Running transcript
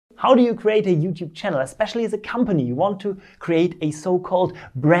How do you create a YouTube channel? Especially as a company, you want to create a so-called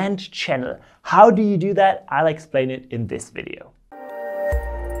brand channel. How do you do that? I'll explain it in this video.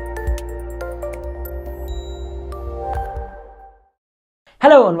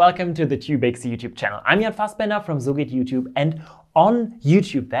 Hello and welcome to the tubics YouTube channel. I'm Jan Fassbender from So geht YouTube, and on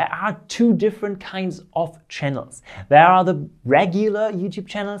YouTube there are two different kinds of channels. There are the regular YouTube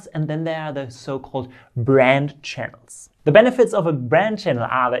channels and then there are the so-called brand channels. The benefits of a brand channel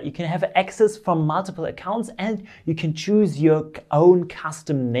are that you can have access from multiple accounts and you can choose your own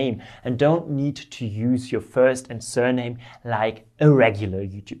custom name and don't need to use your first and surname like a regular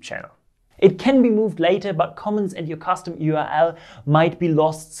YouTube channel. It can be moved later, but comments and your custom URL might be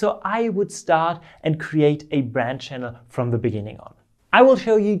lost, so I would start and create a brand channel from the beginning on. I will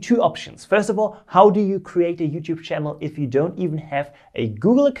show you two options. First of all, how do you create a YouTube channel if you don't even have a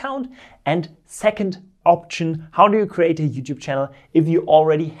Google account? And second option, how do you create a YouTube channel if you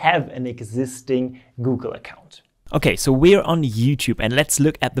already have an existing Google account? Okay, so we're on YouTube and let's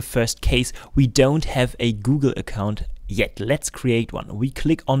look at the first case. We don't have a Google account yet. Let's create one. We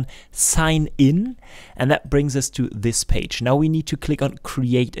click on sign in and that brings us to this page. Now we need to click on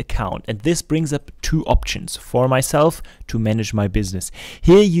create account and this brings up two options for myself to manage my business.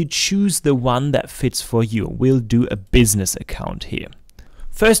 Here you choose the one that fits for you. We'll do a business account here.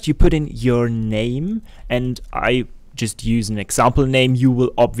 First you put in your name and I just use an example name. You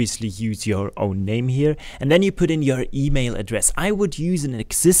will obviously use your own name here, and then you put in your email address. I would use an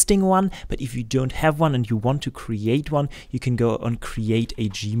existing one, but if you don't have one and you want to create one, you can go on create a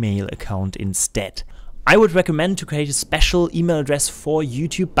Gmail account instead. I would recommend to create a special email address for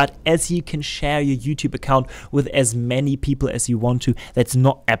YouTube, but as you can share your YouTube account with as many people as you want to, that's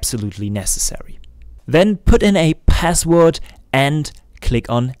not absolutely necessary. Then put in a password and click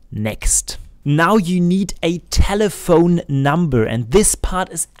on next. Now you need a telephone number and this part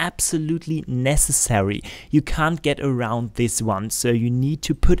is absolutely necessary. You can't get around this one, so you need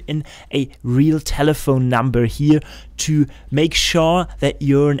to put in a real telephone number here to make sure that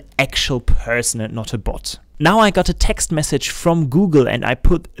you're an actual person and not a bot. Now I got a text message from Google and I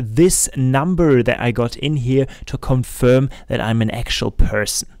put this number that I got in here to confirm that I'm an actual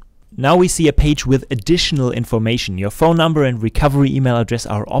person. Now we see a page with additional information. Your phone number and recovery email address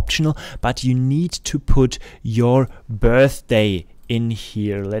are optional, but you need to put your birthday in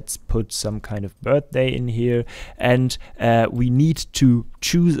here. Let's put some kind of birthday in here, and we need to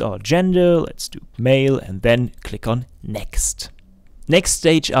choose our gender. Let's do male and then click on next. Next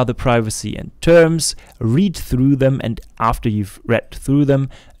stage are the privacy and terms. Read through them, and after you've read through them,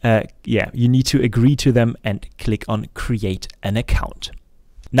 you need to agree to them and click on create an account.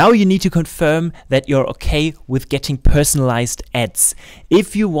 Now you need to confirm that you're okay with getting personalized ads.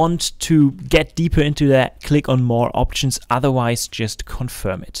 If you want to get deeper into that, click on more options, otherwise just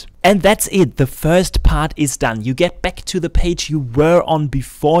confirm it. And that's it, the first part is done. You get back to the page you were on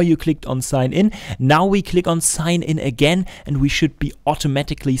before you clicked on sign in. Now we click on sign in again and we should be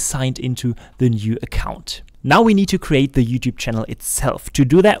automatically signed into the new account. Now we need to create the YouTube channel itself. To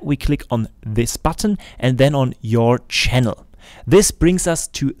do that, we click on this button and then on your channel. This brings us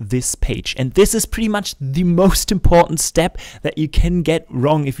to this page, and this is pretty much the most important step that you can get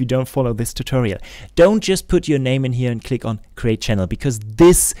wrong if you don't follow this tutorial. Don't just put your name in here and click on create channel, because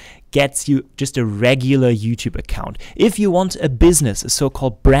this gets you just a regular YouTube account. If you want a business, a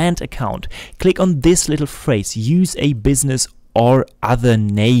so-called brand account, click on this little phrase, use a business or other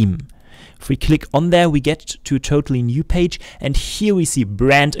name. If we click on there, we get to a totally new page, and here we see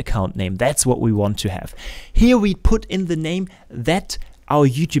brand account name. That's what we want to have. Here we put in the name that our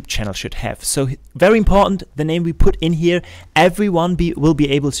YouTube channel should have. So very important, the name we put in here, everyone will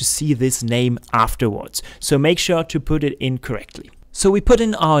be able to see this name afterwards. So make sure to put it in correctly. So we put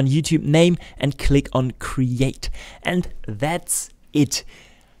in our YouTube name and click on create, and that's it.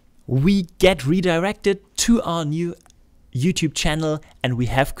 We get redirected to our new YouTube channel and we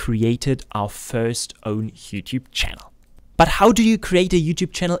have created our first own YouTube channel. But how do you create a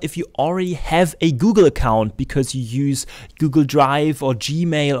YouTube channel if you already have a Google account because you use Google Drive or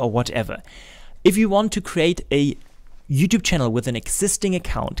Gmail or whatever? If you want to create a YouTube channel with an existing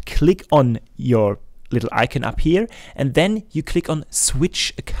account, click on your little icon up here and then you click on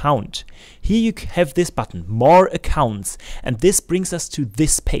switch account. Here you have this button, more accounts, and this brings us to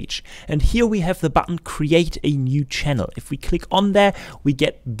this page, and here we have the button create a new channel. If we click on there, we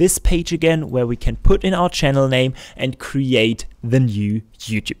get this page again where we can put in our channel name and create the new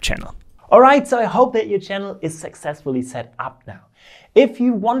YouTube channel. Alright, so I hope that your channel is successfully set up now. If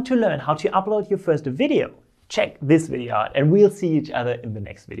you want to learn how to upload your first video, check this video out and we'll see each other in the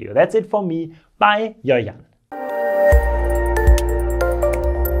next video. That's it from me. Bye, your Jan.